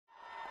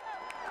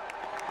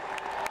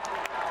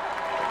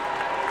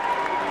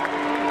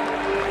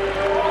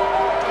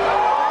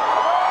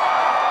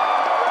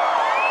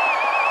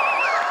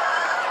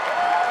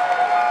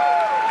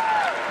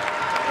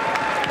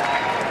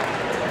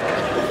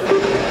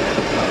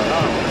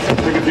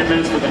Take a few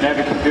minutes for the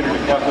Navi computer to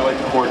calculate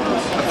the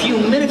coordinates. A few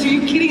minutes? Are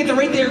you kidding? At the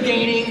rate they're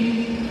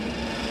gaining?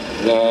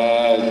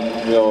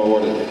 No,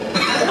 what is it?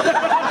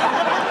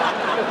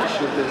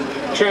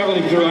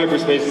 Traveling through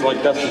hyperspace is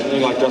like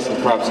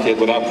Dustin Propp's kid.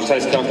 Without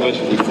precise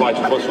calculations, we fly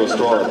too close to a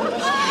store.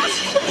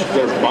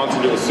 They're bounce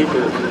into a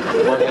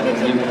supermarket and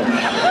then...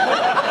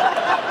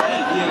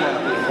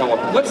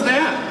 Yeah. What's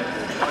that?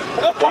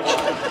 Watch.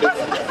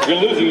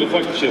 You're losing the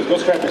deflector shields. Go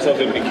strap yourself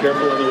in. Be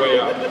careful on the way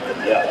out.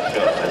 Yeah,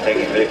 sure. I'm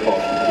taking very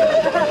close.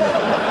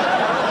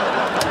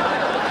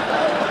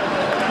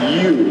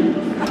 You.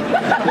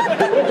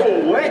 Go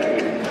away.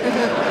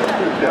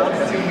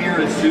 Bounce too near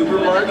a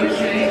supermarket?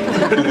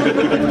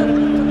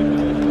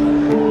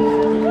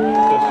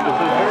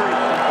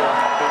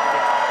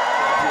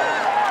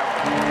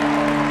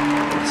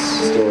 It's a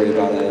story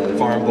about a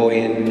farm boy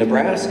in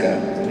Nebraska,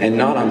 and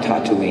not on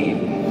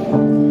Tatooine.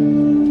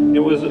 It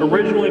was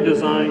originally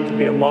designed to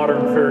be a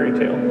modern fairy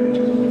tale.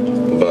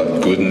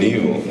 About good and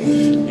evil,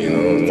 you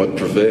know, and what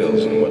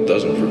prevails and what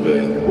doesn't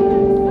prevail.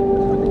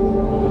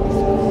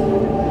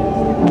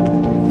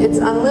 It's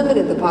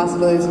unlimited, the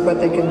possibilities of what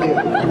they can do.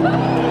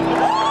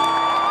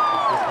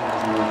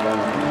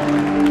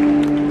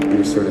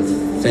 We're sort of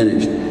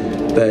finished,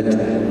 but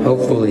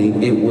hopefully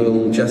it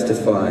will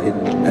justify it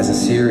as a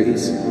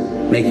series.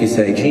 Make you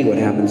say, gee, what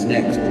happens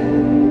next?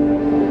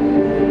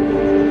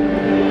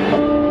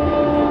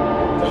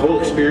 The whole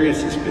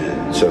experience has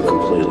been so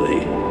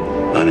completely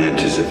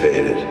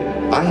unanticipated.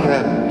 I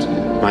had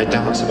my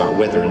doubts about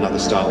whether another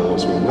Star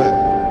Wars will work.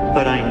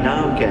 But I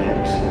now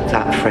get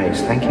that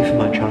phrase, thank you for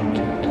my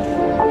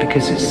childhood,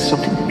 because it's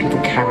something that people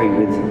carry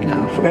with them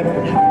now forever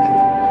and ever and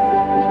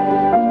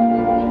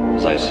ever.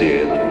 As I see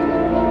it,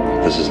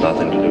 this has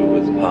nothing to do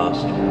with the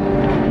past,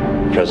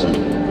 present,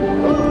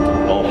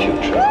 or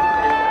future.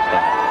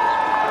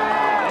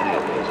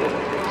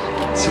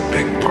 It's a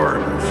big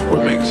part of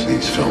what makes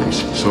these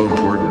films so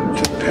important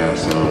to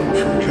pass on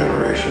from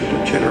generation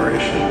to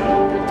generation.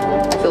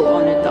 I feel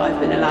honored that I've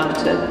been allowed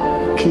to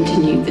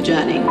continue the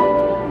journey.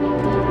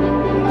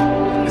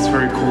 It's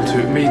very cool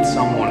to meet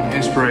someone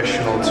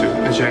inspirational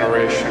to a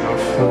generation of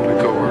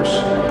moviegoers.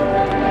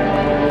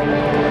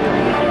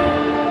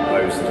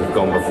 Those that have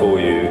gone before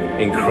you,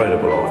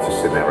 incredible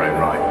artists in their own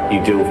right. You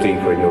delve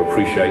deeper in your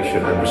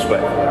appreciation and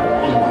respect.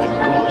 Oh my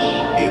gosh.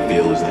 It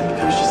feels like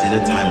I was just in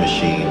a time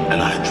machine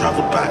and I had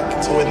traveled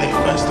back to when they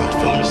first started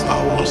filming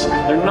Star Wars.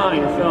 There are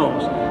 9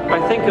 films. I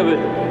think of it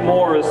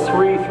more as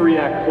 3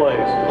 3-act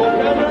plays.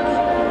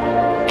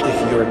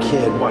 If you're a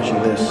kid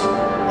watching this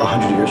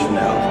 100 years from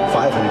now,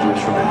 500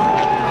 years from now,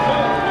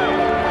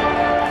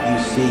 you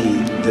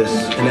see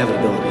this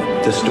inevitability,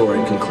 this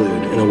story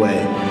conclude in a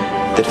way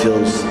that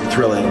feels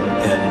thrilling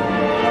and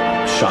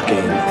shocking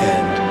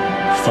and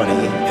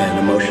funny and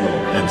emotional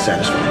and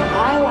satisfying.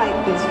 I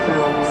like these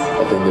films.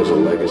 I think there's a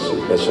legacy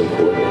that's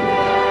important.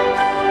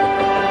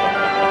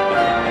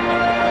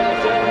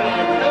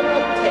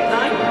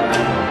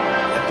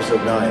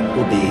 Episode 9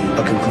 will be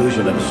a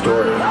conclusion of a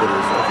story that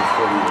is over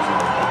 40 years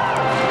old.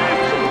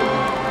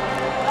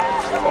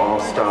 All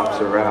stops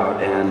are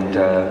out, and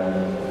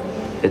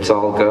it's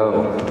all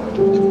go.